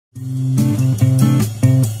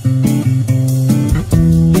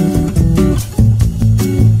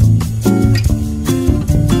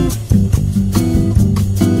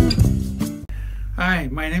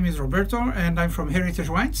from Heritage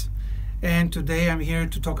Wines, and today I'm here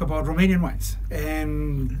to talk about Romanian wines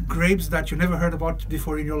and grapes that you never heard about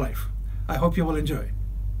before in your life. I hope you will enjoy.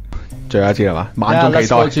 最後一支係嘛？萬眾期待。Let's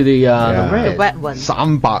go to the red one。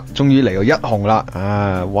300終於嚟到一紅啦！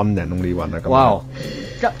啊 ，one and only one 啊！哇！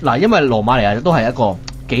嗱，因為羅馬尼亞都係一個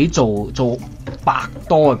幾做白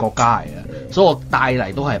多嘅國家嚟嘅，所以我帶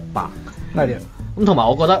嚟都係白。咁同埋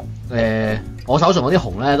我覺得我手上嗰啲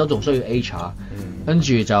紅咧都仲需要 age 下，跟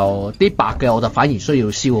住就啲白嘅我就反而需要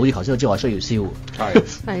燒，好似頭先我知我需要燒。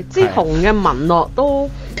係支紅嘅聞落都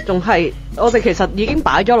仲係，我哋其實已經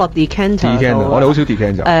擺咗落 decanter 度。我哋好少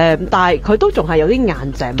decanter。但係佢都仲係有啲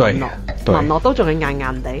硬淨聞落，聞落都仲係硬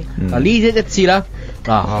硬地。嗱呢一支咧，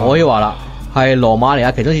嗱可以話啦，係羅馬尼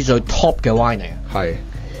亞其中一支最 top 嘅 wine 嚟嘅。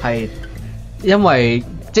係因為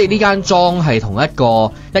即係呢間莊係同一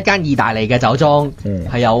間意大利嘅酒莊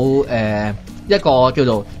係有一個叫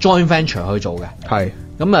做 joint venture 去做嘅。係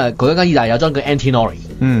咁啊，佢一間意大利酒莊叫 Antinori，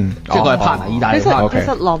 即係佢係 partner 意大利。其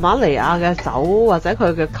實羅馬尼亞嘅酒或者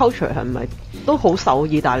佢嘅 culture 係咪都好受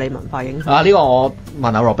意大利文化影響？啊，呢個我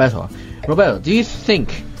問下 Roberto，do you think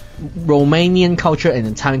Romanian culture and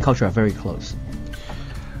Italian culture are very close?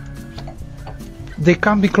 They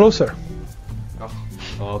can be closer.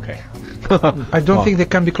 Okay. I don't think they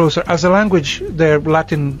can be closer. As a language, they're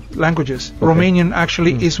Latin languages. Okay. Romanian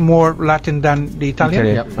actually is more Latin than the Italian.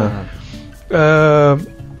 Yep.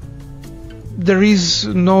 There is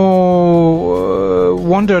no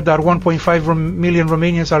wonder that 1.5 million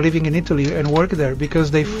Romanians are living in Italy and work there,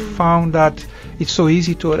 because they found that it's so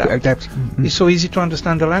easy to adapt. It's so easy to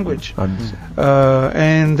understand the language.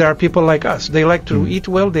 And there are people like us. They like to eat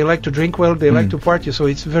well, they like to drink well, they like to party, so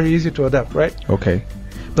it's very easy to adapt, right? Okay.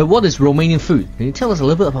 But what is Romanian food? Can you tell us a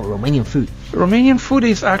little bit about Romanian food? Romanian food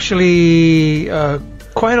is actually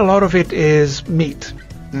quite a lot of it is meat.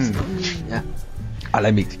 Yeah, I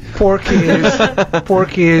like meat. Pork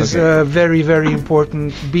is very, very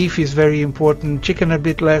important. Beef is very important. Chicken a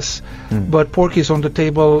bit less, but pork is on the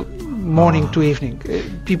table morning to evening.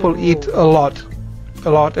 People eat a lot,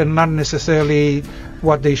 and not necessarily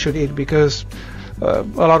what they should eat, because a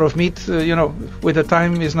lot of meat, with the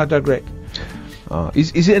time is not that great.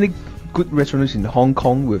 Is there any good restaurants in Hong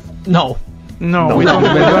Kong with? No, we don't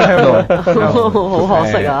have one.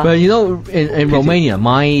 But in Romania,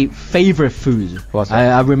 my favorite food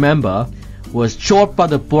I remember was ciorba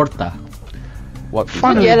de porta. What?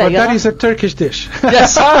 Funny, but that is a Turkish dish.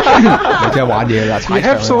 Yes. You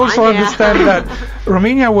have to also understand that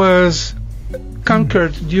Romania was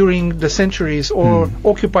conquered during the centuries or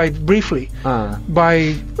occupied briefly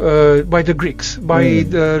by the Greeks, by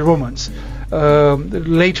the Romans.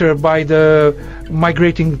 Later by the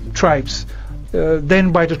migrating tribes,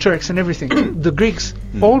 then by the Turks and everything. The Greeks,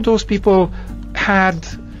 all those people had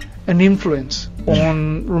an influence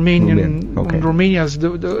on Romanian, on Romania's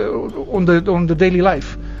on the daily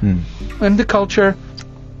life and the culture,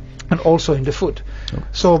 and also in the food.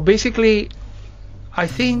 So basically, I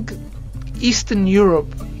think Eastern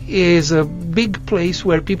Europe is a big place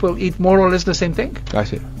where people eat more or less the same thing. I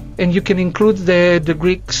see. And you can include the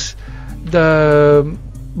Greeks, the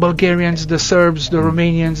Bulgarians, the Serbs, the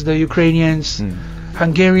Romanians, the Ukrainians,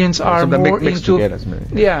 Hungarians are more into.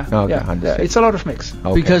 It's a lot of mix.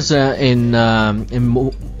 Because in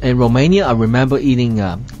Romania, I remember eating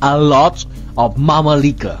a lot of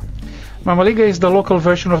mamalica. Mamalica is the local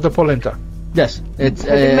version of the polenta. Yes, it's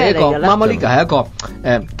一個 mamalica 係一個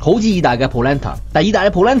好似意大嘅 polenta， 但係意大嘅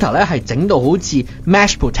polenta 咧係整到好似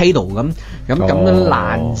mashed potato 咁樣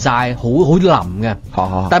爛曬，好腍嘅。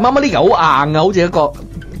但係 mamalica 好硬嘅，好似一個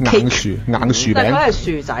硬薯餅。但係佢係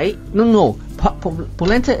薯仔。No,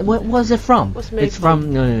 polenta. Where is it from? It's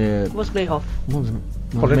from. What's made of?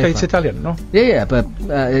 Polenta is Italian, no? Yeah, but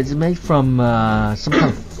it's made from some kind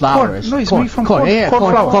of flour. No, it's made from corn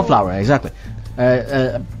flour. Corn flour, exactly.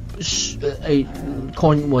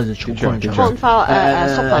 Corn was it? Corn flour.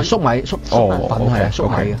 粟米係粟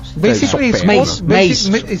米。Basically, it's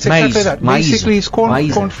exactly that. Basically, it's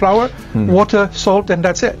corn flour, water, salt, and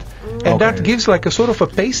that's it. And that gives like a sort of a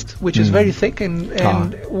paste, which is very thick,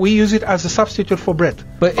 and we use it as a substitute for bread.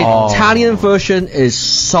 But Italian version is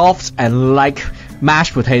soft and like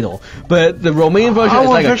mashed potato, but the Romanian version is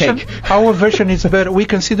like a cake. Our version is better. We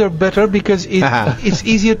consider better because it's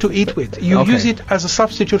easier to eat with. You use it as a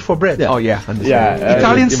substitute for bread.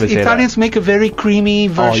 Italians make a very creamy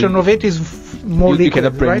version of it. Is more liquid,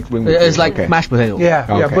 right? It's like mashed potato.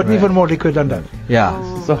 But even more liquid than that.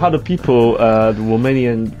 So how do people, the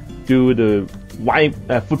Romanian, do the wine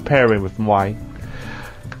food pairing with wine?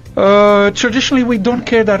 Traditionally, we don't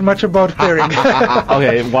care that much about pairing.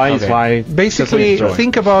 Okay, wine is wine. Basically,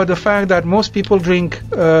 think about the fact that most people drink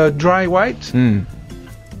dry white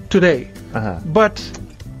today. But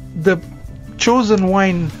the chosen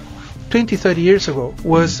wine 20, 30 years ago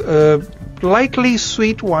was lightly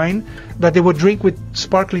sweet wine that they would drink with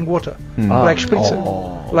sparkling water, like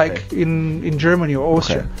Spritzer, like in Germany or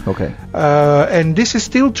Austria. Okay. And this is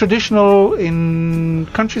still traditional in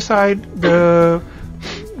countryside, the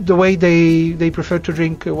way they prefer to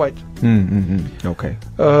drink white. Okay.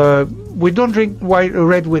 We don't drink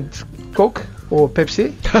red with Coke or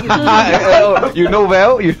Pepsi. You know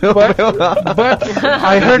well.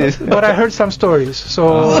 But I heard some stories.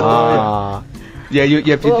 So. Yeah, you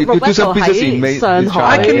do some business in China.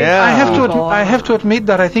 I have to admit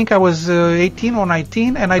that I think I was 18 or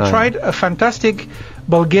 19, and I tried a fantastic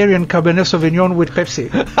Bulgarian Cabernet Sauvignon with Pepsi.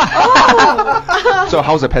 So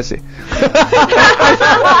how's the Pepsi?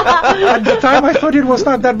 At the time, I thought it was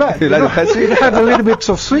not that bad. You like the Pepsi? It had a little bit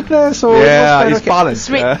of sweetness. So it's balanced.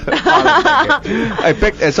 Sweet. I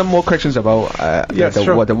beg some more questions about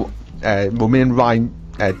what the Romanian wine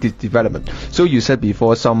development. So you said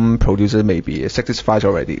before some producers may be satisfied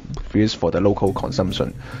already for the local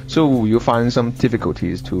consumption. So will you find some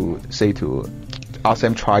difficulties to ask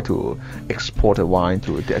them try to export a wine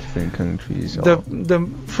to different countries? The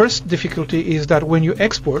first difficulty is that when you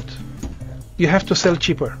export, you have to sell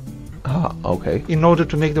cheaper. Okay. In order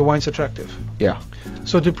to make the wines attractive. Yeah.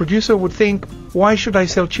 So the producer would think, why should I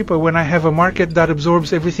sell cheaper when I have a market that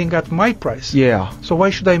absorbs everything at my price? Yeah. So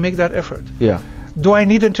why should I make that effort? Yeah. Do I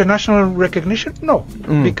need international recognition? No,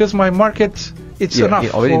 because my market it's enough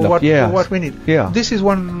for what we need. Yeah. This is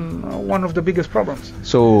one of the biggest problems.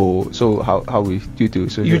 So how we do?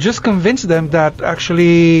 So you just convince them that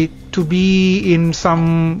actually to be in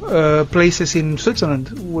some places in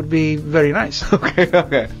Switzerland would be very nice.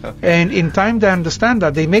 Okay. And in time they understand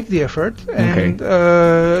that, they make the effort, and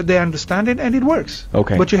they understand it, and it works.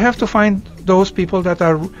 Okay. But you have to find those people that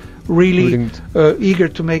are really eager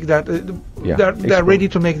to make that. They're ready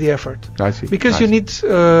to make the effort. I see. Because you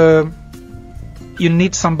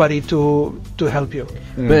need somebody to help you.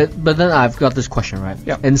 But then I've got this question, right?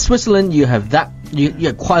 Yeah. In Switzerland, you have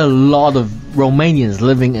quite a lot of Romanians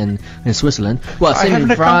living in Switzerland. Well, same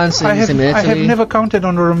in France, same in Italy. I have never counted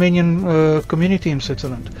on the Romanian community in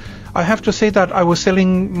Switzerland. I have to say that I was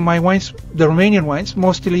selling my wines, the Romanian wines,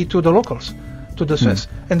 mostly to the locals, to the Swiss.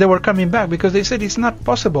 And they were coming back because they said it's not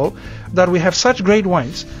possible that we have such great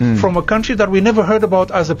wines from a country that we never heard about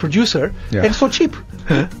as a producer and so cheap.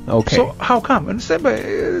 Okay. So how come? And said,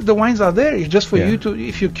 the wines are there. It's just for you to,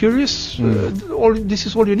 if you're curious, this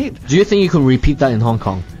is all you need. Do you think you can repeat that in Hong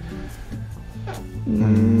Kong?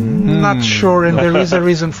 Not sure, and there is a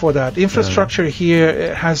reason for that. Infrastructure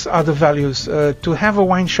here has other values. To have a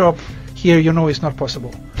wine shop here, it's not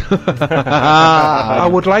possible. I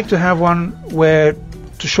would like to have one where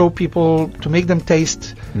to show people, to make them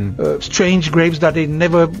taste strange grapes that they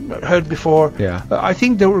never heard before. I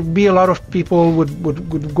think there would be a lot of people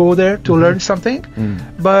would go there to learn something,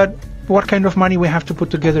 but what kind of money we have to put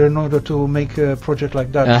together in order to make a project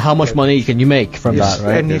like that? How much money can you make from that,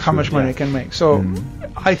 right? And how much money I can make. So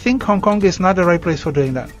I think Hong Kong is not the right place for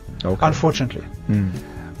doing that, unfortunately.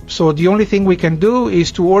 So the only thing we can do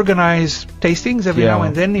is to organize tastings every now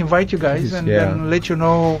and then, invite you guys, and then let you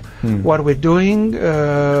know what we're doing,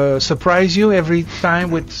 surprise you every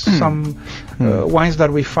time with some wines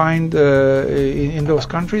that we find in those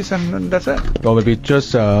countries, and that's it. Well, maybe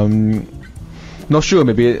just not sure.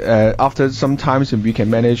 Maybe after some time, we can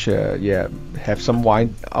manage. Have some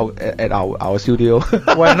wine out at our studio.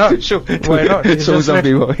 Why not? Why not? Show some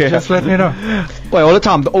people. Just let me know. 喂，我都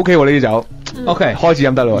差唔多 OK 喎呢啲酒。Okay. 開始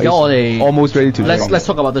飲得啦。而家我哋 almost ready to. Let's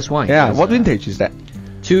talk about this wine. Yeah. What vintage is that?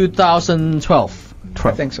 2012.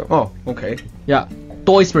 I think so. Oh, okay. Yeah.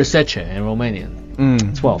 12 in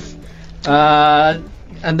Romanian. 12.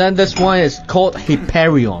 And then this wine is called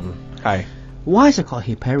Hyperion. Hi. Why is it called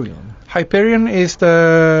Hyperion? Hyperion is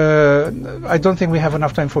I don't think we have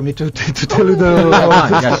enough time for me to tell you the.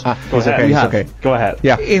 Yes. Okay. Go ahead.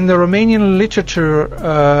 Yeah. In the Romanian literature,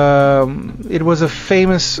 it was a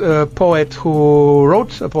famous poet who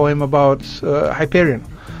wrote a poem about Hyperion,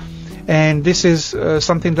 and this is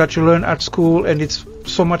something that you learn at school, and it's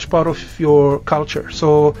so much part of your culture.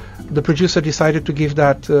 So the producer decided to give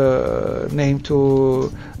that name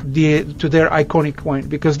to their iconic wine,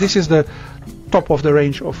 because this is the top of the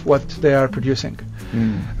range of what they are producing.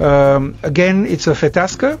 Again, it's a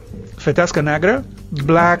Feteasca Neagra,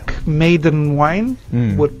 black maiden wine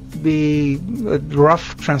would be a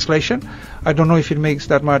rough translation. I don't know if it makes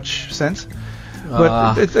that much sense.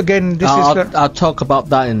 But again, I'll talk about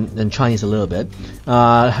that in Chinese a little bit.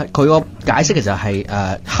 佢個解釋其實係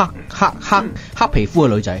黑皮膚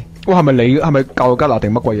嘅女仔。哇，係咪教加拿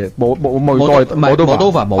定乜鬼嘢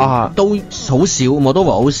？Moldova 冇，都好少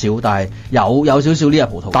，Moldova 好少，但係有少少呢隻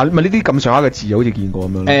葡萄。但係咪呢啲咁上下嘅字好似見過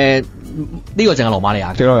咁樣？呢個淨係羅馬尼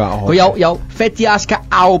亞。佢有 Feteasca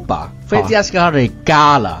Alba、Feteasca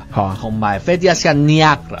Neagra 同埋 Feteasca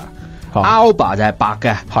Neagra。Alba 就係白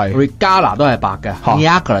嘅，Regala 都係白嘅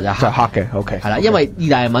 ，Neagra 就係黑嘅。OK， 係啦，因為意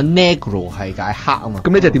大利文 Negro 係解黑啊嘛。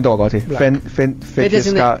咁呢隻點讀啊？嗰次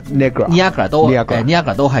Feteasca Neagra 都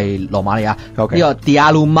係羅馬尼亞呢個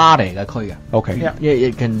Dealu Mare 嘅區嘅。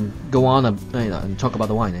OK，you can go on and talk about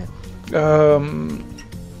the wine.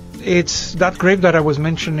 It's that grape that I was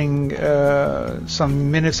mentioning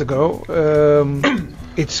some minutes ago.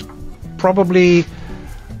 It's probably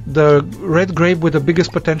the red grape with the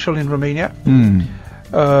biggest potential in Romania.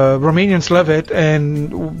 Romanians love it,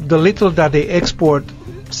 and the little that they export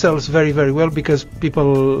sells very, very well because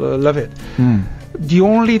people love it. The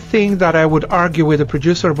only thing that I would argue with the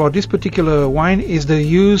producer about this particular wine is the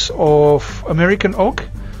use of American oak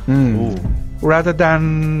rather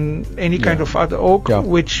than any kind of other oak,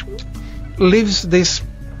 which leaves this,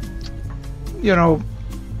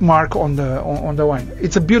 mark on the wine.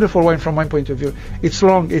 It's a beautiful wine from my point of view. It's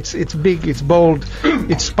long, it's big, it's bold,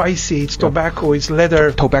 it's spicy, it's tobacco, it's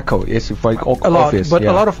leather. Tobacco is very a lot, obvious, but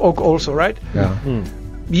a lot of oak also, right? Yeah.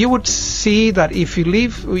 You would see that if you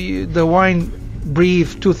leave the wine breathe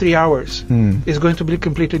 2-3 hours, it's going to be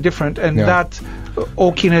completely different, and that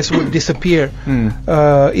oakiness would disappear.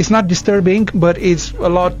 It's not disturbing, but it's a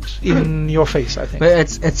lot in your face, I think.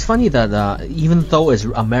 But it's funny that even though it's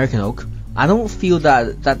American oak, I don't feel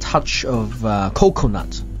that touch of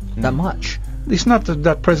coconut that much. It's not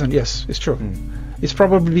that present. Yes, it's true. It's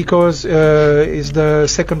probably because it's the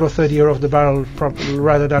second or third year of the barrel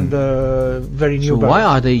rather than the very new barrel. Why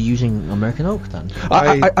are they using American oak then?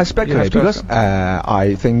 I speculate because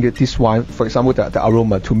I think this wine, for example, the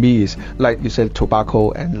aroma to me is like you said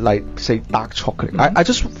tobacco and like say dark chocolate. I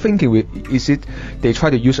just thinking is it they try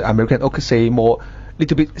to use American oak, say more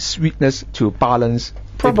little bit sweetness to balance.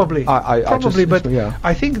 Probably, but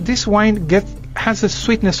I think this wine has a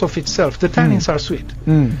sweetness of itself. The tannins are sweet.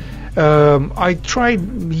 I tried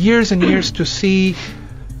years and years to see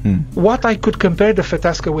what I could compare the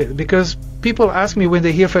Feteasca with, because people ask me when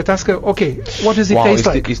they hear Feteasca, okay, what does it taste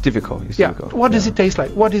like? It's difficult. What does it taste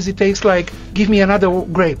like? What does it taste like? Give me another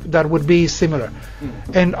grape that would be similar.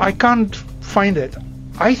 And I can't find it.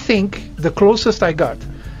 I think the closest I got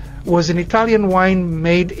was an Italian wine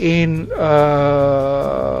made in the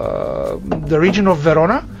region of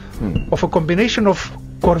Verona, of a combination of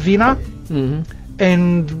Corvina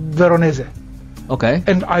and Veronese. Okay.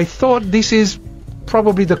 And I thought this is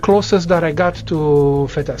probably the closest that I got to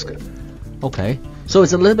Feteasca. Okay. So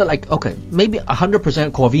it's a little bit like, maybe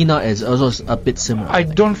 100% Corvina is also a bit similar. I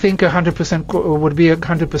don't think 100% would be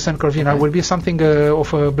 100% Corvina. It would be something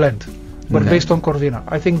of a blend. But based on Corvina,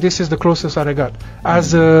 I think this is the closest that I got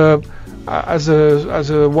as a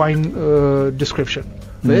wine description.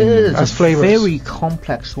 As flavors. Very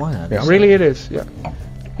complex wine. Really, it is. Yeah,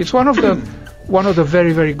 it's one of the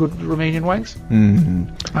very, very good Romanian wines.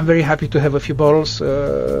 I'm very happy to have a few bottles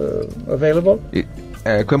available.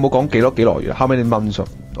 佢冇講幾耐月 How many months of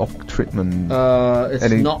treatment?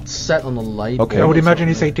 It's not set on the label. Okay. I would imagine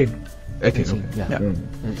it's 18. 18. Yeah.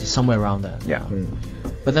 It's somewhere around there. Yeah.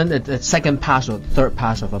 But then it's second pass or third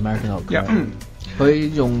pass of American oak. Yeah.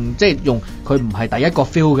 佢用佢唔係第一個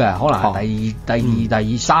fill 嘅，可能係第二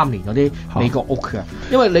三年嗰啲美國 oak 嘅，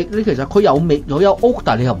因為你其實佢有 oak，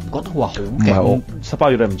 但係你又唔覺得話好勁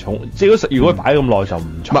，18月你唔重，即係如果擺咁耐就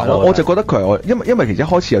唔重。我就覺得佢係因為其實一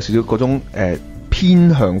開始有少少嗰種偏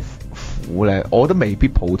向苦咧，我覺得未必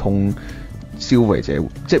普通消費者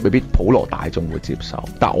即係未必普羅大眾會接受，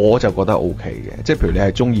但我就覺得 OK 嘅，即係譬如你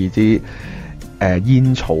係中意啲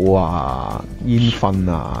煙草啊、煙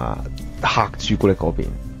燻啊、黑朱古力嗰邊，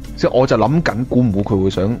即係我就諗緊估唔估佢會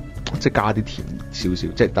想即係加啲甜少少，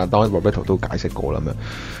即係但當然 Roberto 都解釋過啦咁樣。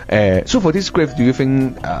So for this grape, do you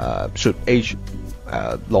think should age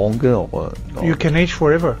longer or you can age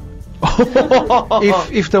forever?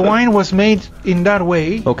 if the wine was made in that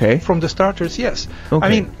way, from the starters, yes. I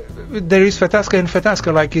mean, there is Feteasca and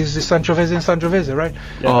Feteasca, like is the Sangiovese and Sangiovese, right?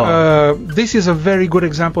 This is a very good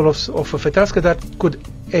example of a Feteasca that could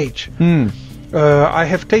age. I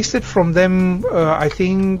have tasted from them, I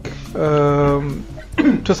think,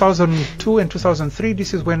 2002 and 2003.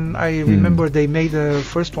 This is when I remember they made the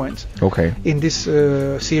first wines in this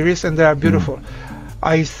series, and they are beautiful.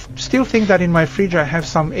 I still think that in my fridge I have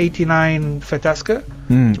some 89 Feteasca.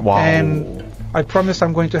 Wow. And I promised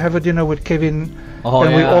I'm going to have a dinner with Kevin,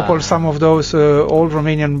 and we opened some of those old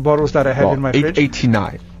Romanian bottles that I had in my fridge.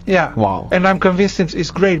 89. Yeah. Wow. And I'm convinced it's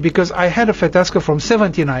great because I had a Feteasca from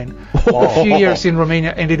 79 a few years in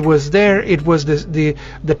Romania, and it was there. It was the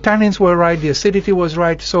tannins were right, the acidity was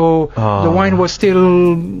right, so the wine was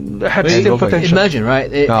still still potential. Imagine,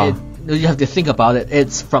 right? You have to think about it.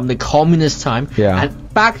 It's from the communist time,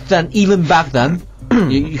 and even back then,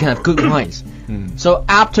 you can have good wines. So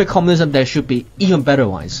after communism, there should be even better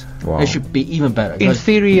wines. Wow. There should be even better. In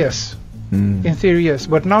theory, yes. In theory, yes.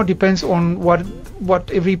 But now depends on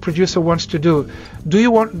what every producer wants to do. Do you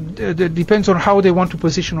want? Depends on how they want to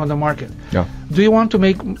position on the market. Yeah. Do you want to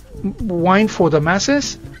make wine for the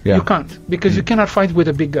masses? Yeah. You can't, because you cannot fight with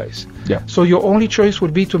the big guys. Yeah. So your only choice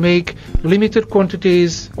would be to make limited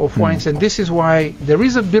quantities of wines, and this is why there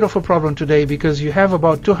is a bit of a problem today, because you have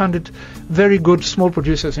about 200 very good small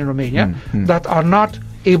producers in Romania that are not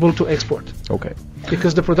able to export. Okay.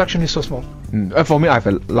 Because the production is so small. For me, I have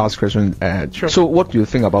a last question. Sure. So, what do you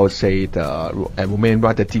think about, say, the Romanian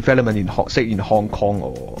wine, the development in Hong Kong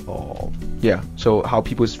or yeah? So, how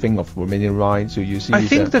people think of Romanian wine? So, you see. I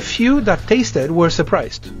think the few that tasted were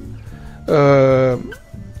surprised,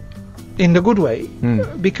 in the good way,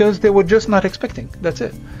 because they were just not expecting. That's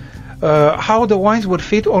it. How the wines would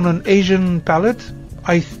fit on an Asian palate,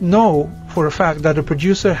 I know for a fact that the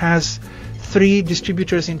producer has 3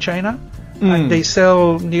 distributors in China. And they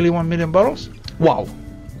sell nearly 1 million bottles. Wow,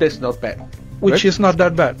 that's not bad. Which is not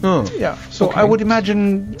that bad. Yeah. So I would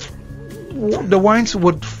imagine the wines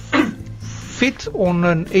would fit on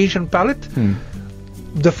an Asian palate.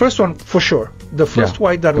 The first one for sure. The first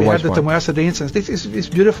white that we had, the Feteasca de Incense, this is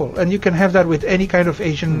beautiful, and you can have that with any kind of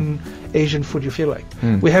Asian food you feel like.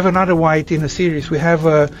 We have another white in a series. We have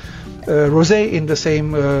a rosé in the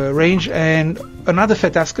same range, and another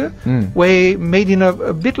Feteasca, made in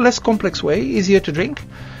a bit less complex way, easier to drink.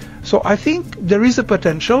 So I think there is a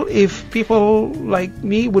potential if people like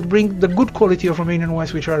me would bring the good quality of Romanian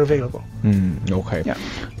wines which are available. Okay. Yeah.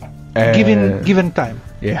 Given time.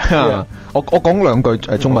 Yeah. 我講兩句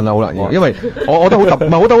中文啦，好難嘅，因為我覺得好特，唔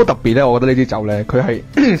係我覺得好特別咧。我覺得呢啲酒咧，佢係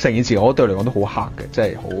成件事，我對我嚟講都好黑嘅，即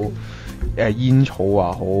係好煙草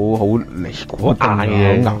啊，好尼古丁啊，好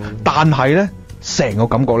硬。但係咧，成個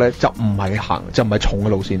感覺咧就唔係重嘅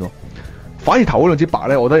路線喎，反而頭嗰兩支白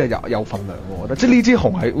咧，我覺得有份量喎。我覺得即係呢支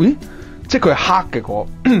紅係，即係佢係黑嘅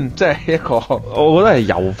即係一個，我覺得係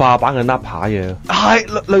油化版嘅 Napa 嘢，係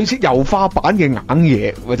類似油化版嘅硬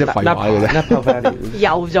嘢或者廢話嘅啫，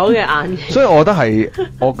油咗嘅硬嘢。所以我覺得係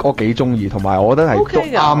我幾中意，同埋我覺得係都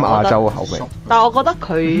啱亞洲口味。但係我覺得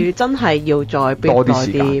佢真係要再多啲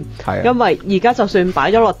時間，因為而家就算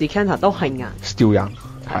擺咗落 decanter 都係硬 ，still 硬。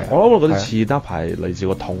我諗嗰啲似 Napa 嚟自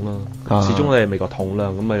個桶啦，始終你係美國桶啦，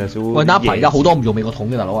咁咪有少。喂 Napa 而家好多唔用美國桶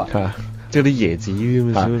嘅大佬啊！即係啲椰子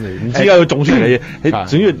咁樣嚟，唔知點解佢種出嚟嘅嘢，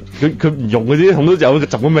總之佢唔用嗰啲桶都有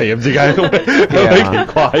浸嘅味，唔知點解，好奇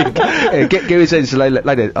怪。Gary said it's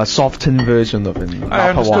like a softened version of it.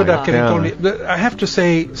 I understood that, Kevin. Totally. I have to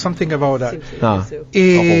say something about that.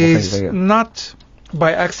 It's not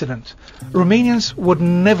by accident. Romanians would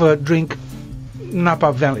never drink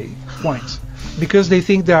Napa Valley wines because they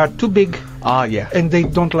think they are too big. And they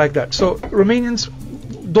don't like that. So Romanians,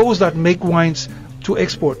 those that make wines to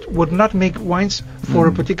export, would not make wines for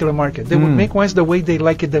a particular market. They would make wines the way they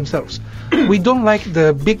like it themselves. We don't like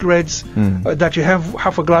the big reds that you have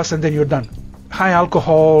half a glass and then you're done. High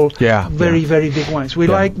alcohol, very big wines. We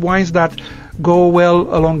like wines that go well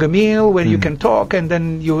along a meal where you can talk and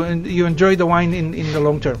then you enjoy the wine in the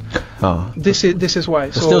long term. This is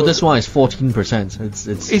why. So still, this wine is 14%.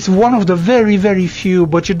 It's one of the very few,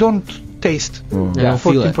 but you don't taste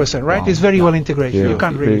 14%, right? It's very well integrated. You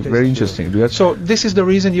can't really taste very interesting. So this is the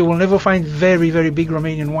reason you will never find very big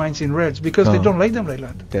Romanian wines in reds, because they don't like them like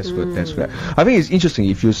that. That's good. That's good. I think it's interesting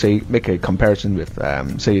if you make a comparison with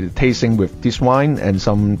say the tasting with this wine and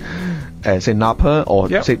some say Napa or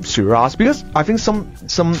say Shiraz, because I think some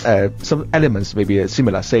elements may be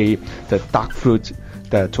similar. Say the dark fruit,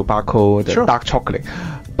 the tobacco, the dark chocolate,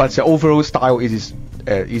 but the overall style is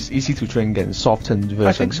easy to drink and softened version.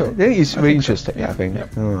 I think so. It's very interesting. I think.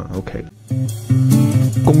 Okay.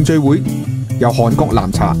 共聚會由韓國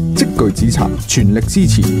藍茶積聚紫茶全力支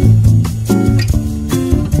持。